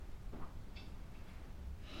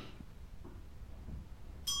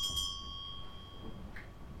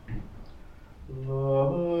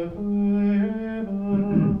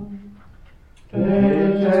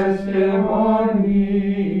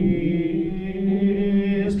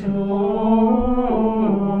Testimonies toys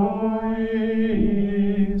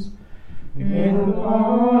in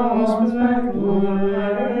prospect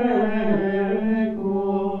record,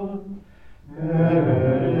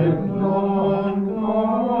 and non-confident,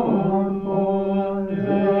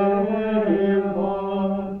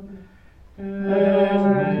 as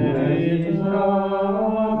it is in our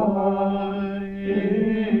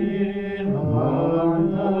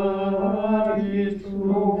that is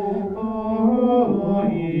true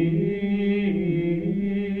is,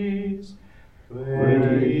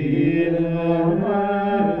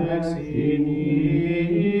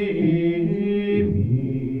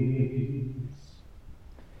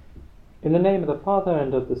 in the name of the Father,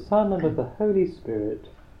 and of the Son, and of the Holy Spirit.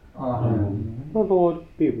 Amen. The Lord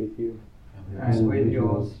be with you. And with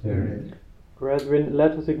your spirit. Brethren,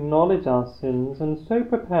 let us acknowledge our sins, and so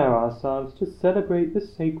prepare ourselves to celebrate the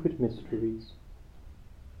sacred mysteries.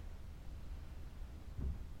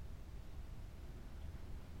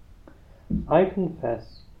 I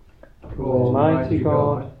confess To Almighty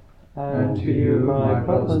God, and to you, my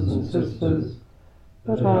brothers and sisters,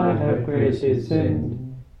 that I have greatly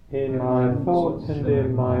sinned in my thoughts and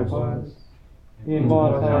in my words, in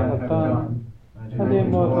what I have done, and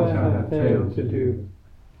in what I have failed to do,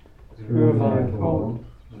 through my fault,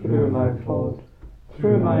 through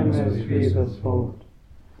my most grievous fault.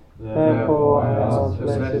 Therefore I ask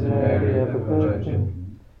Blessed Mary, ever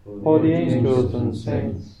Virgin, for the angels and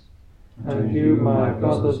saints, and you, my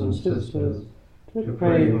brothers and sisters, to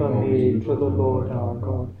pray for me to the Lord our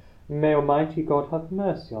God. May Almighty God have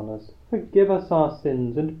mercy on us, forgive us our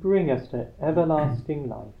sins, and bring us to everlasting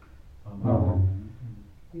life. Amen.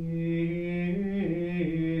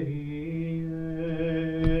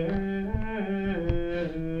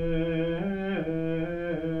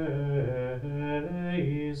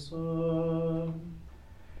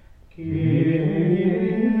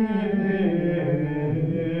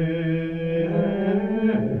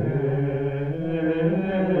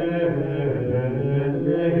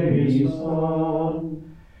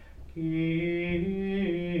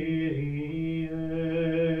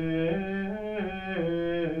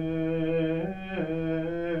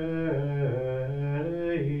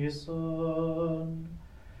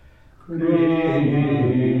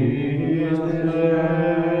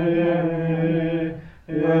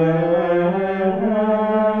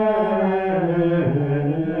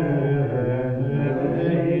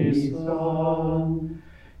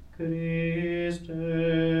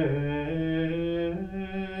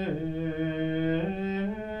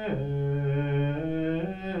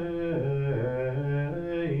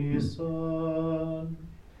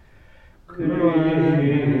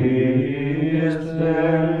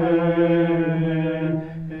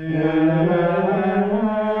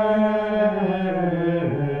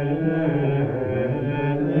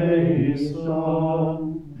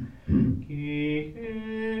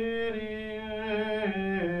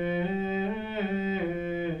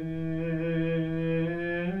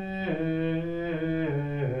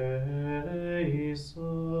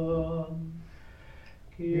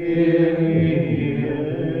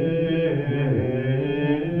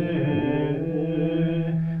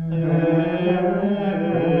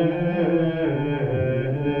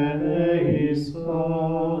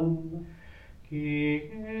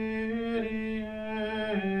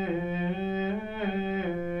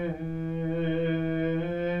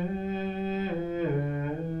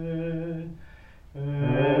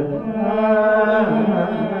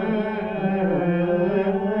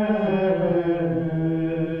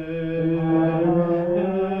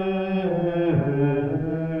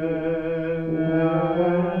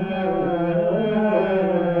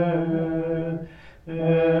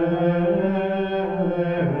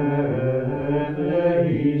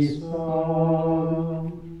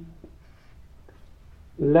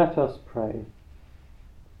 Let us pray.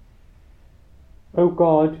 O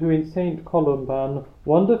God, who in St Columban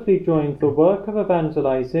wonderfully joined the work of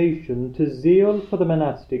evangelization to zeal for the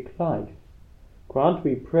monastic life, grant,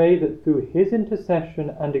 we pray, that through his intercession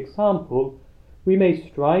and example we may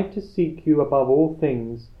strive to seek you above all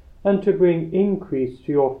things, and to bring increase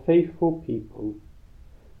to your faithful people.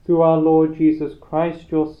 Through our Lord Jesus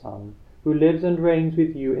Christ, your Son, who lives and reigns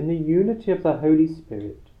with you in the unity of the Holy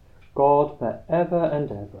Spirit, God, for ever and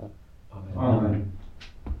ever. Amen. Amen.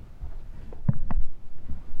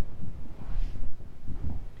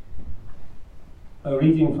 A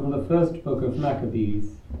reading from the first book of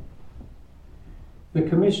Maccabees. The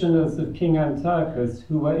commissioners of King Antiochus,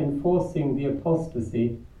 who were enforcing the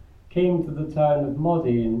apostasy, came to the town of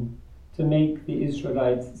Modian to make the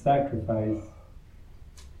Israelites sacrifice.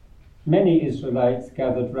 Many Israelites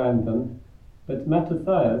gathered round them, but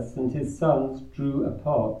Mattathias and his sons drew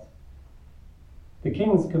apart. The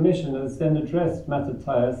king's commissioners then addressed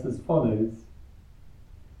Mattathias as follows: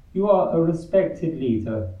 "You are a respected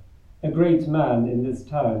leader, a great man in this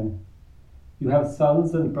town. You have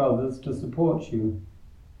sons and brothers to support you.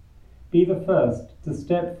 Be the first to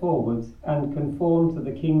step forward and conform to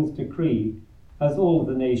the king's decree, as all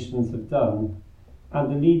the nations have done,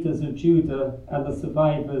 and the leaders of Judah and the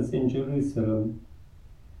survivors in Jerusalem.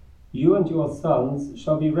 You and your sons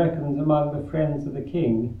shall be reckoned among the friends of the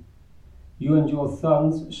king. You and your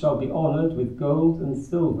sons shall be honored with gold and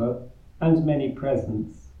silver and many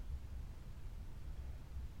presents."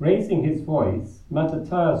 Raising his voice,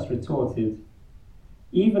 Mattathias retorted,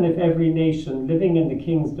 "Even if every nation living in the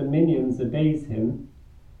king's dominions obeys him,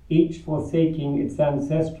 each forsaking its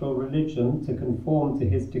ancestral religion to conform to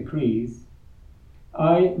his decrees,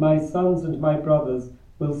 I, my sons and my brothers,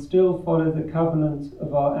 will still follow the covenant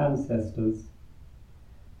of our ancestors.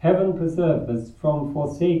 Heaven preserve us from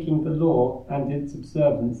forsaking the law and its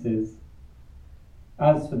observances.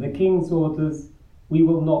 As for the king's orders, we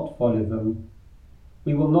will not follow them.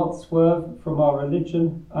 We will not swerve from our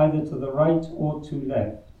religion either to the right or to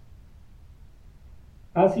left."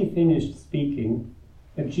 As he finished speaking,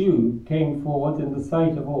 a Jew came forward in the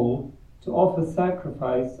sight of all to offer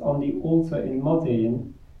sacrifice on the altar in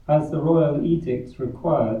Modian, as the royal edicts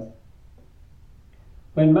required.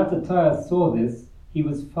 When Mattathias saw this, he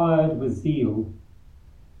was fired with zeal.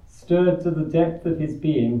 Stirred to the depth of his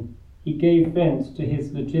being, he gave vent to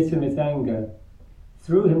his legitimate anger,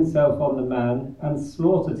 threw himself on the man, and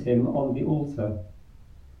slaughtered him on the altar.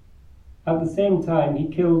 At the same time, he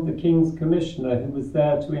killed the king's commissioner who was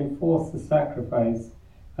there to enforce the sacrifice,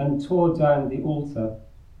 and tore down the altar.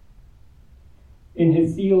 In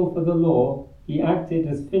his zeal for the law, he acted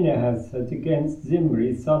as Phinehas had against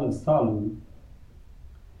Zimri, son of Salom.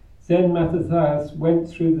 Then Mattathias went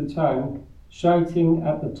through the town, shouting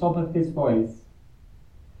at the top of his voice,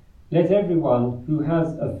 "Let everyone who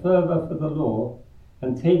has a fervour for the law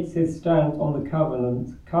and takes his stand on the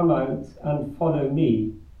covenant come out and follow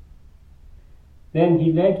me." Then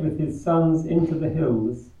he led with his sons into the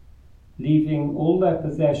hills, leaving all their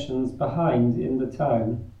possessions behind in the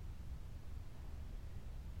town.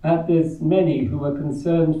 At this, many who were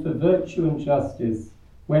concerned for virtue and justice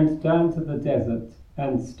went down to the desert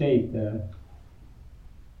and stayed there.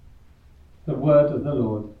 The word of the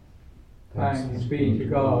Lord. Thanks be to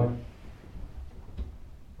God.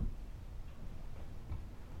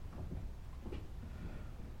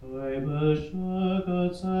 I will show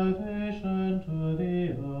God's salvation to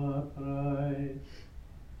the upright.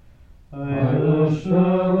 I will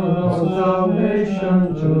show God's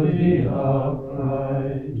salvation to the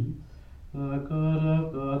upright. The God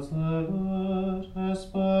of gods, the Lord, has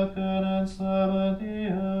spoken and summoned the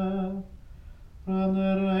earth. From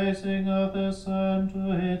the rising of the sun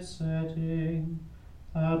to its setting,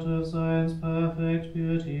 out of Zion's perfect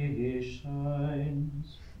beauty he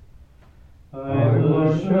shines. I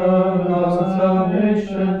will show God's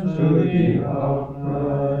salvation to the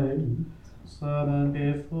upright. Summon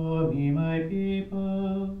before me my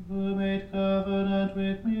people, who made covenant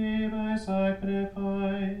with me by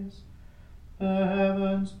sacrifice. The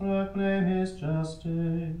heavens proclaim his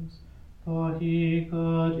justice, for he,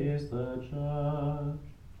 God, is the judge.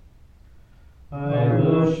 I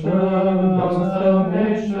will show God's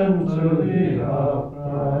salvation to the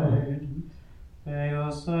upright. Pay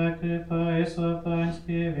your sacrifice of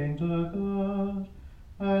thanksgiving to God,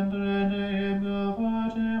 and render him your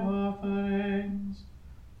votive offerings.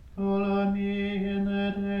 Call on me in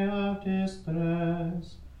the day of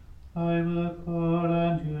distress. I will call,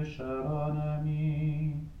 and you shall honor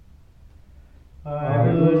me.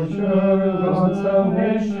 I will show God's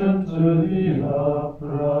salvation to the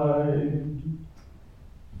upright.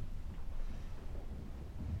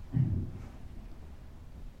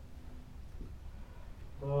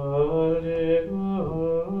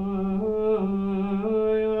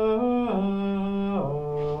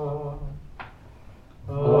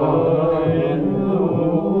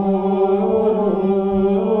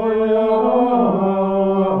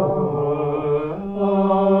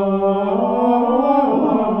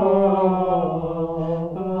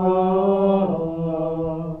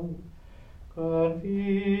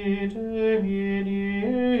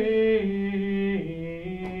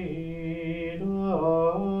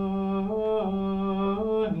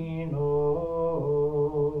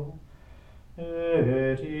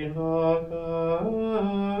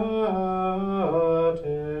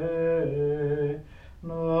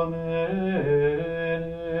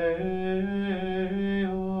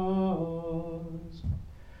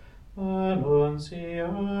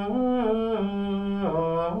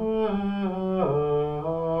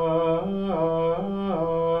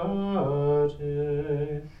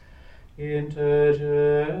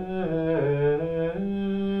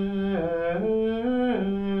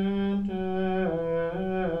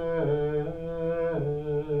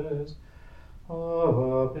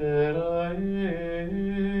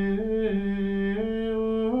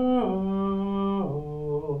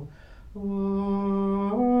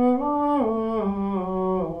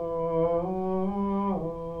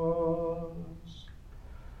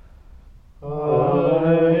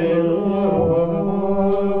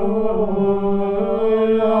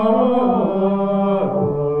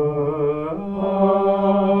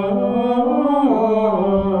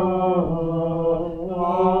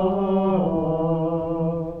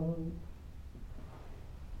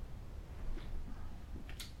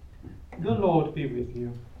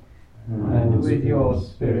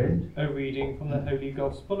 Spirit. A reading from the Holy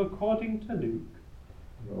Gospel according to Luke.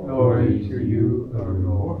 Glory to you, O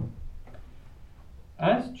Lord.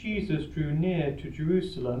 As Jesus drew near to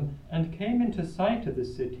Jerusalem and came into sight of the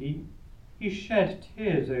city, he shed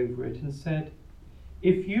tears over it and said,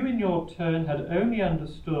 "If you in your turn had only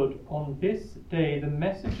understood on this day the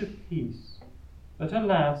message of peace, but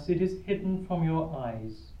alas, it is hidden from your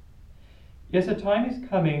eyes. Yes, a time is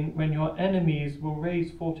coming when your enemies will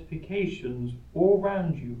raise fortifications all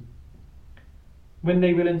round you, when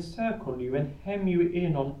they will encircle you and hem you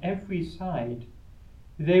in on every side.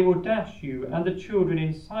 They will dash you and the children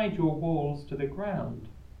inside your walls to the ground.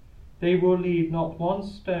 They will leave not one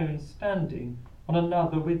stone standing on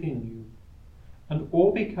another within you. And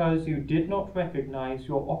all because you did not recognize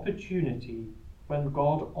your opportunity when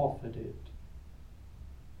God offered it."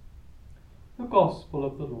 The Gospel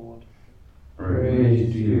of the Lord.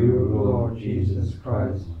 Praise to you, Lord Jesus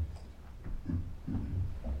Christ.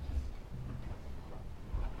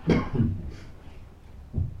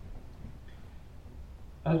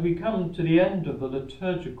 As we come to the end of the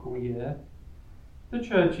liturgical year, the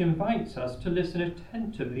Church invites us to listen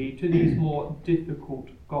attentively to these more difficult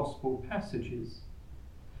Gospel passages.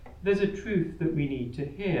 There's a truth that we need to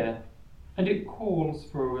hear, and it calls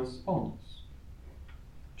for a response.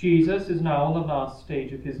 Jesus is now on the last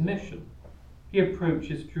stage of his mission. He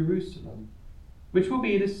approaches Jerusalem, which will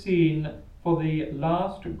be the scene for the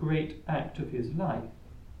last great act of his life,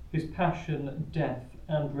 his passion, death,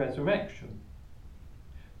 and resurrection.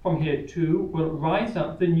 From here too will rise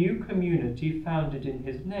up the new community founded in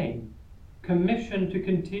his name, commissioned to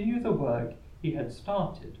continue the work he had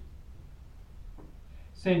started.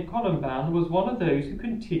 St Columbanus was one of those who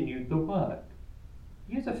continued the work.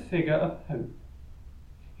 He is a figure of hope.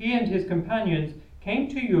 He and his companions came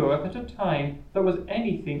to Europe at a time that was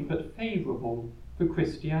anything but favourable for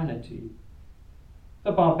Christianity.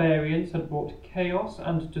 The barbarians had brought chaos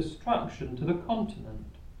and destruction to the continent.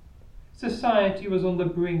 Society was on the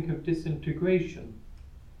brink of disintegration.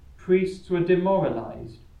 Priests were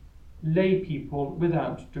demoralized, lay people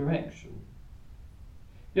without direction.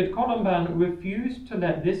 Yet Columban refused to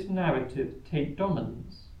let this narrative take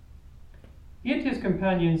dominance. He and his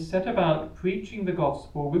companions set about preaching the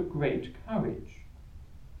gospel with great courage.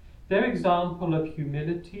 Their example of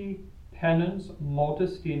humility, penance,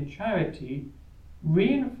 modesty, and charity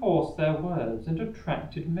reinforced their words and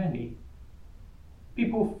attracted many.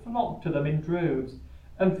 People flocked to them in droves,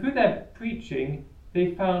 and through their preaching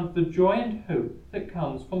they found the joy and hope that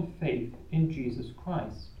comes from faith in Jesus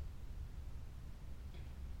Christ.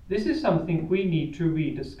 This is something we need to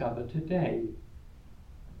rediscover today.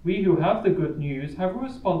 We who have the good news have a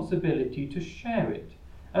responsibility to share it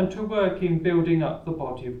and to work in building up the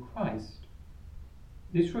body of Christ.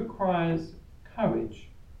 This requires courage,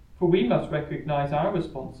 for we must recognize our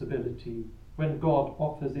responsibility when God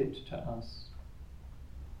offers it to us.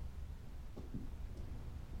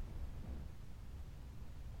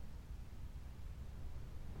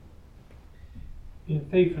 In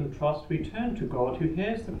faith and trust, we turn to God, who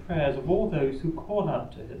hears the prayers of all those who call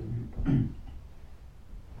out to him.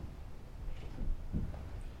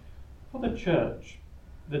 For the Church,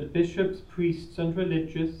 that bishops, priests, and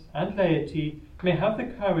religious, and laity may have the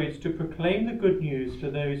courage to proclaim the good news to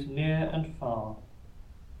those near and far.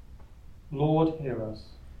 Lord, hear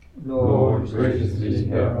us. Lord, graciously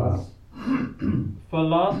hear us. For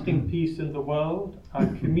lasting peace in the world, our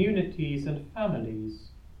communities and families,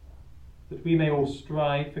 that we may all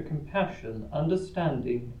strive for compassion,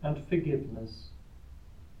 understanding, and forgiveness.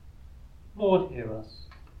 Lord, hear us.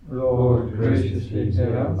 Lord, graciously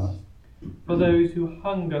hear us. For those who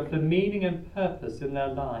hunger for meaning and purpose in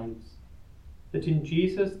their lives, that in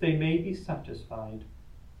Jesus they may be satisfied.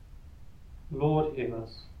 Lord, hear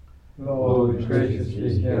us. Lord,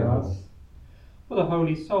 graciously hear us. For the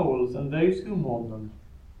holy souls and those who mourn them,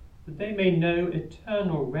 that they may know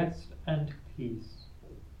eternal rest and peace.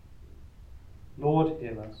 Lord,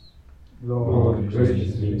 hear us. Lord,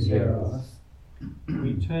 graciously hear us.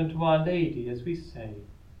 We turn to Our Lady as we say,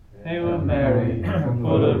 Hail Mary,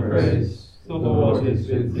 full of grace, the Lord is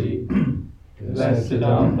with thee. Blessed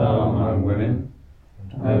art thou among women,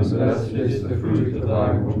 and blessed is the fruit of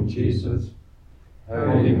thy womb, Jesus.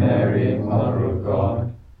 Holy Mary, Mother of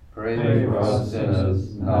God, pray for us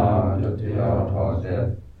sinners, now and at the hour of our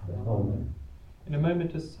death. Amen. In a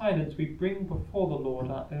moment of silence, we bring before the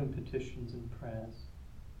Lord our own petitions and prayers.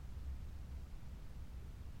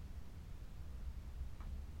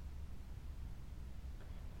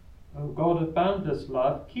 O God of boundless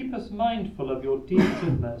love, keep us mindful of your deeds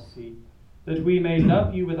of mercy, that we may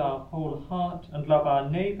love you with our whole heart and love our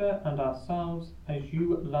neighbour and ourselves as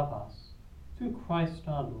you love us. through Christ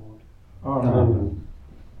our Lord. Amen.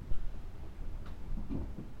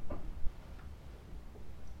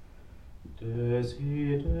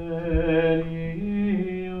 Desiderium.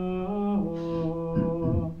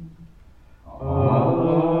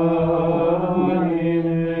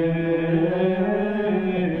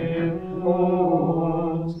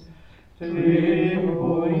 Animos tribuis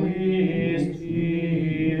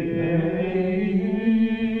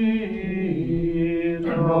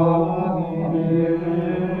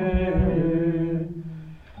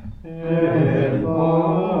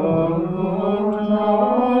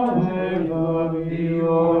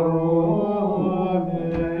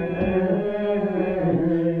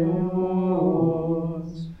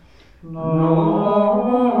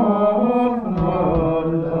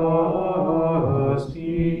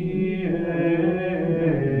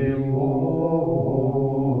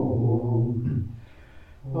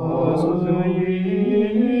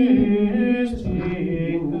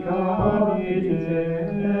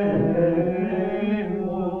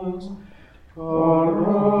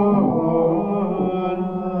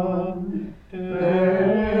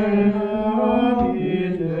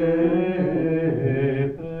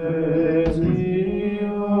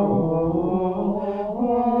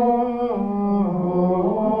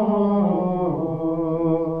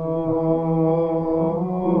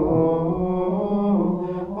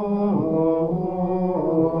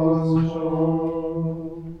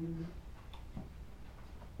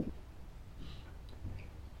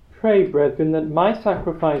Pray, brethren, that my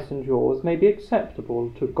sacrifice and yours may be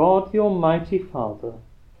acceptable to God the Almighty Father.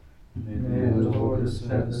 May the Lord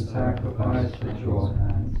accept the sacrifice at your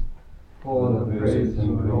hands, for the praise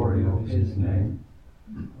and glory of his name,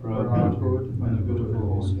 for our good and the good of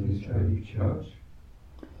all his holy church.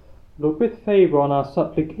 Look with favour on our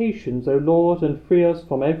supplications, O Lord, and free us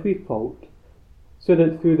from every fault, so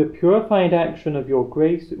that through the purifying action of your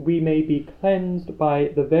grace we may be cleansed by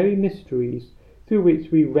the very mysteries through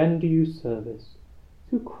which we render you service.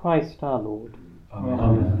 Through Christ our Lord.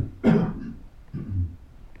 Amen.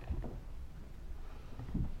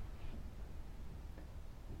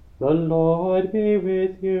 The Lord be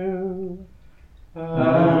with you.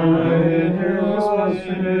 And with your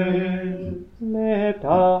spirit. Lift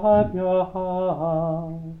up your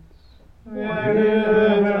hearts. We lift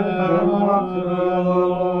them up to the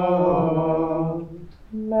Lord.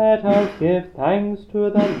 Let us give thanks to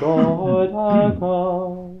the Lord our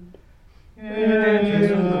God. It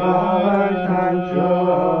is right and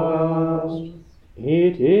just.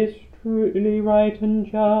 It is truly right and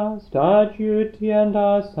just, our duty and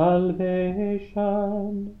our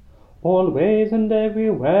salvation, always and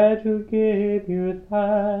everywhere to give you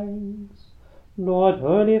thanks, Lord,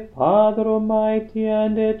 Holy Father, Almighty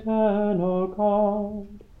and eternal God.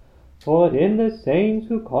 For in the saints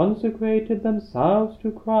who consecrated themselves to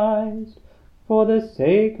Christ, for the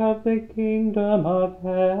sake of the kingdom of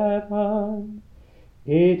heaven,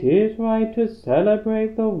 it is right to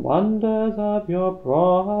celebrate the wonders of your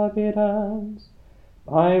providence,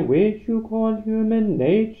 by which you call human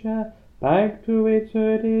nature back to its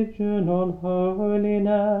original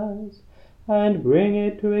holiness, and bring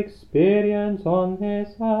it to experience on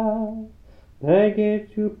this earth the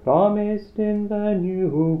gifts you promised in the new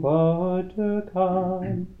world to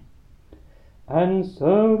come. And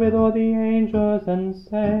so with all the angels and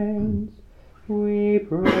saints we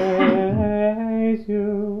praise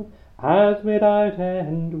you, as without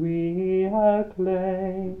end we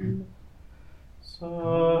acclaim. Sanctus,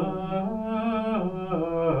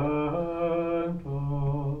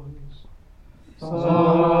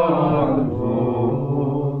 Sanctus,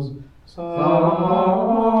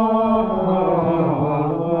 Sanctus,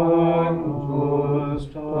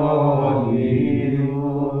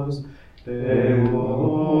 Dominus, Deus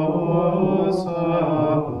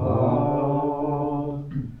Sabaoth,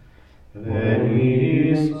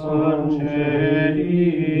 Venis concedi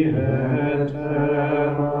et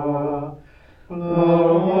terra,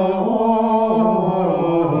 gloria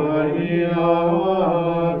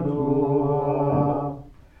tua.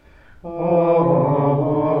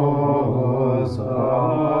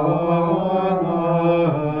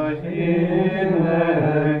 Hosanna in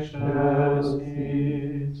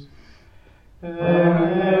excelsis,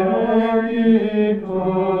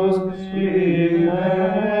 benedictus qui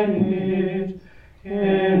venit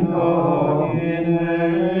in nomine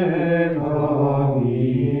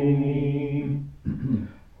Domini.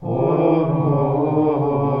 Hosanna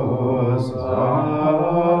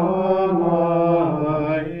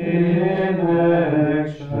in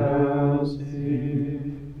excelsis.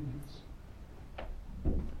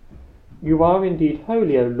 You are indeed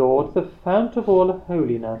holy, O Lord, the fount of all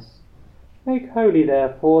holiness. Make holy,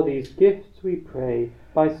 therefore, these gifts, we pray,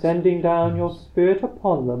 by sending down your Spirit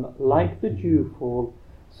upon them like the dewfall,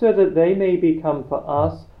 so that they may become for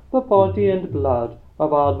us the body and blood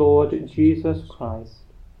of our Lord Jesus Christ.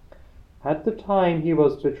 At the time he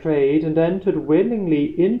was betrayed and entered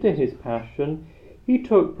willingly into his passion, he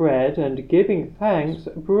took bread and, giving thanks,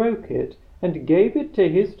 broke it and gave it to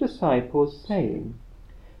his disciples, saying,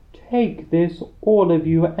 "Take this, all of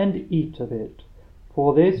you, and eat of it,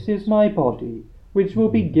 for this is my body, which will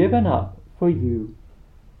be given up for you."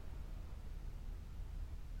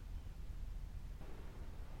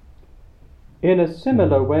 In a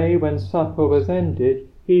similar way, when supper was ended,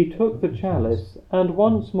 he took the chalice, and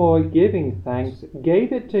once more giving thanks,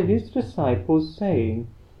 gave it to his disciples, saying,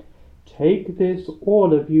 "Take this,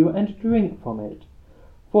 all of you, and drink from it,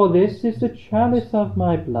 for this is the chalice of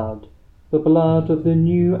my blood, the blood of the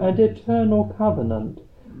new and eternal covenant,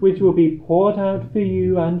 which will be poured out for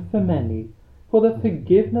you and for many, for the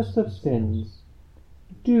forgiveness of sins.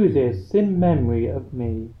 Do this in memory of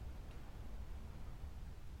me."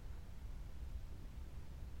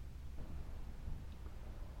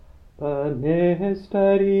 The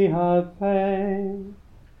mystery of faith.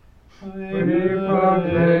 We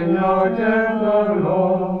proclaim your death, O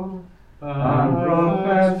Lord, and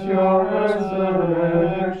profess your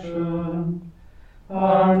resurrection,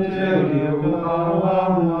 until you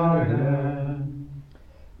come again.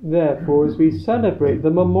 Therefore, as we celebrate the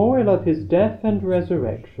memorial of his death and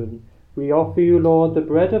resurrection, we offer you, Lord, the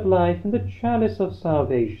bread of life and the chalice of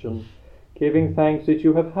salvation, giving thanks that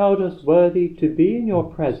you have held us worthy to be in your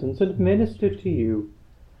presence and minister to you.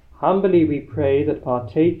 Humbly we pray that,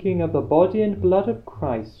 partaking of the body and blood of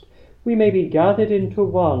Christ, we may be gathered into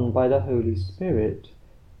one by the Holy Spirit.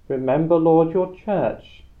 Remember, Lord, your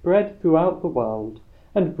church, spread throughout the world,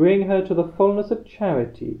 and bring her to the fullness of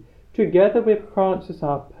charity, together with Francis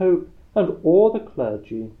our Pope and all the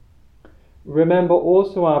clergy. Remember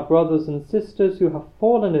also our brothers and sisters who have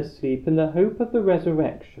fallen asleep in the hope of the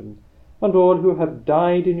resurrection, and all who have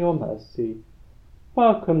died in your mercy.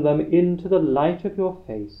 Welcome them into the light of your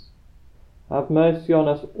face. Have mercy on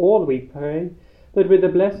us all, we pray, that with the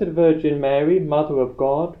Blessed Virgin Mary, Mother of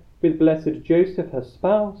God, with blessed Joseph her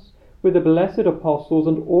spouse, with the blessed apostles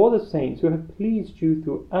and all the saints who have pleased you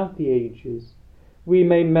throughout the ages, we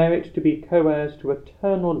may merit to be co-heirs to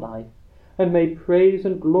eternal life, and may praise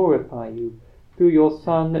and glorify you through your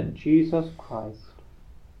Son, Jesus Christ.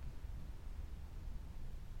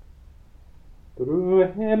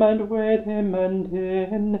 Through him and with him and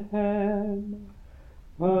in him,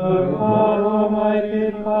 the God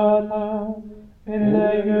Almighty Father, in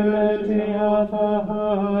the unity of the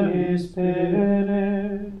Holy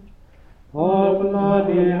Spirit, all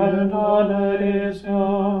glory and honor is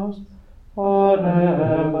yours,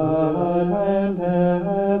 forever and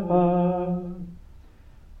ever.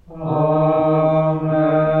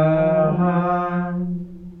 Amen.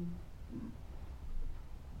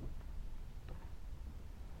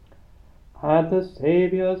 At the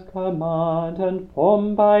Saviour's command, and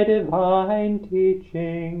formed by divine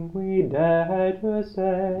teaching, we dare to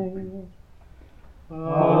say,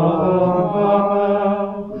 Our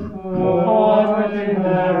Father, who art in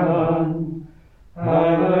heaven,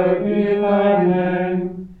 hallowed be thy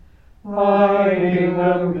name. Thy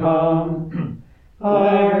kingdom come,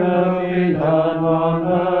 thy will be done on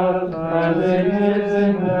earth as it is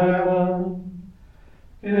in heaven.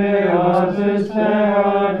 Give us this day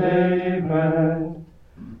our daily bread,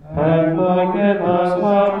 and forgive us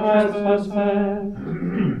our trespasses,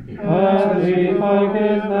 as we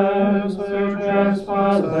forgive those who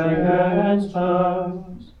trespass against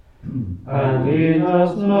us. And lead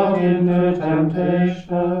us not into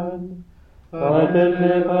temptation, but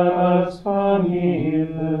deliver us from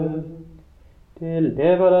evil.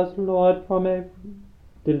 Deliver us,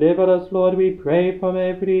 Lord, we pray, from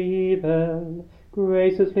every evil.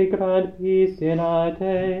 Graciously grant peace in our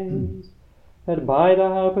days, that by the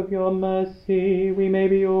help of your mercy we may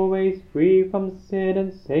be always free from sin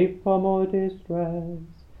and safe from all distress,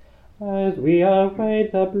 as we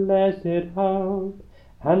await the blessed hope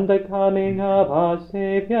and the coming of our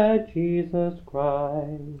Saviour Jesus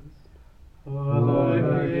Christ. For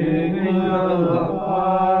the kingdom, the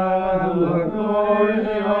power, and the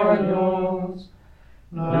glory are yours,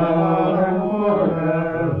 now and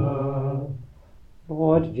forever.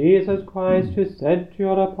 Lord Jesus Christ, who said to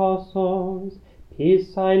your apostles,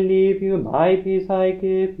 Peace I leave you, my peace I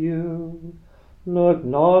give you, look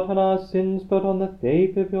not on our sins, but on the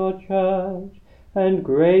faith of your church, and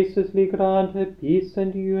graciously grant her peace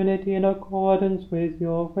and unity in accordance with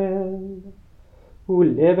your will, who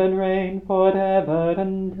live and reign forever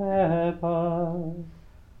and ever.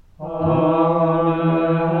 Amen.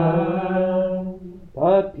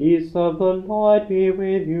 The peace of the Lord be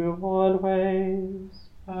with you always.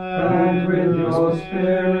 And with your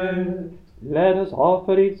spirit. Let us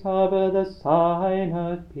offer each other the sign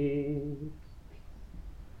of peace.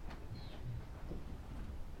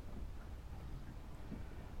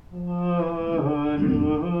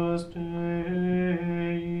 Agnus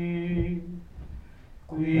Dei,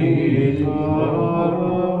 qui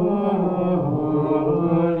tollis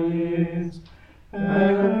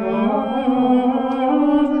et mundi,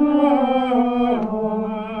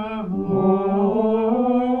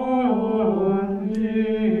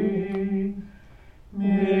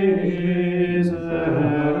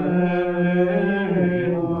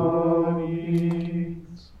 miserere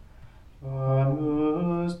nobis.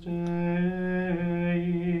 Agnus Dei,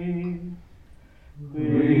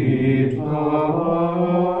 qui tollis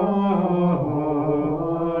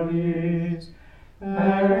et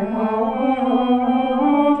mundi,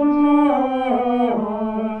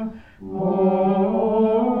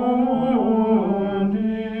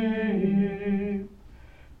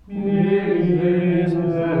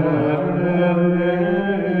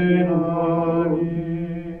 miserere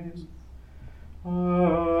nobis.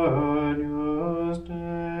 Agnus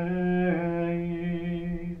Dei,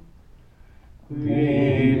 qui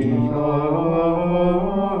tollis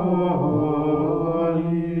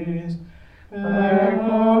et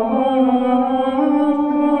mundi,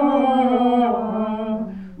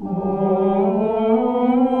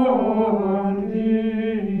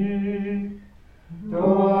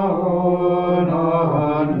 dona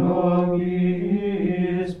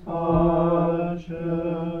nobis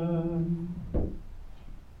pacem.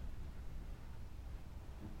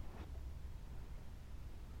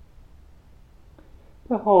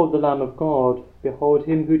 Behold the Lamb of God, behold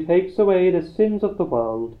him who takes away the sins of the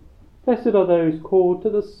world. Blessed are those called to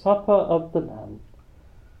the supper of the Lamb.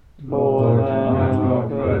 Lord, I am not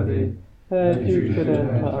worthy that you should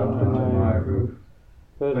enter under my roof,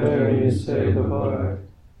 but only say the word,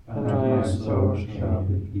 and my soul shall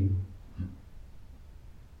be healed.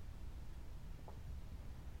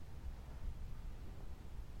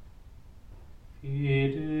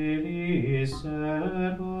 Fidelis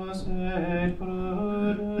servus et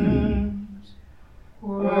prudens,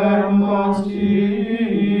 quem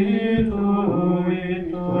constituit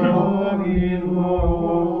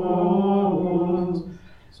Dominus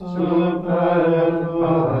super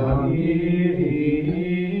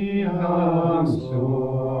familiam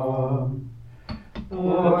suam,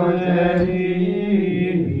 potet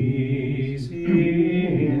illis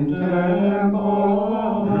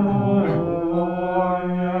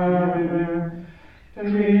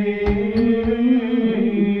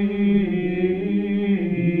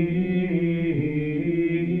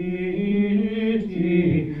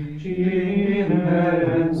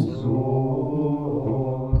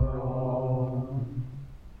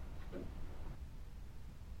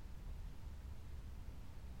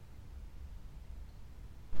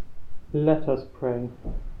Let us pray.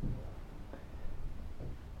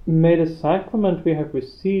 May the sacrament we have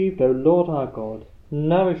received, O Lord our God,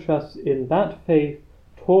 nourish us in that faith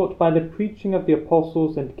taught by the preaching of the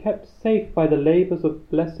apostles and kept safe by the labours of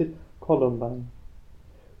blessed Columban.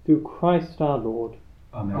 Through Christ our Lord.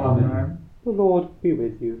 Amen. The Lord be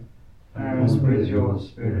with you. And with your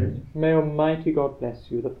spirit. May Almighty God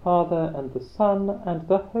bless you, the Father and the Son and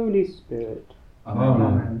the Holy Spirit.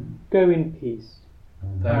 Amen. Go in peace.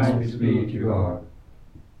 Thanks be to God.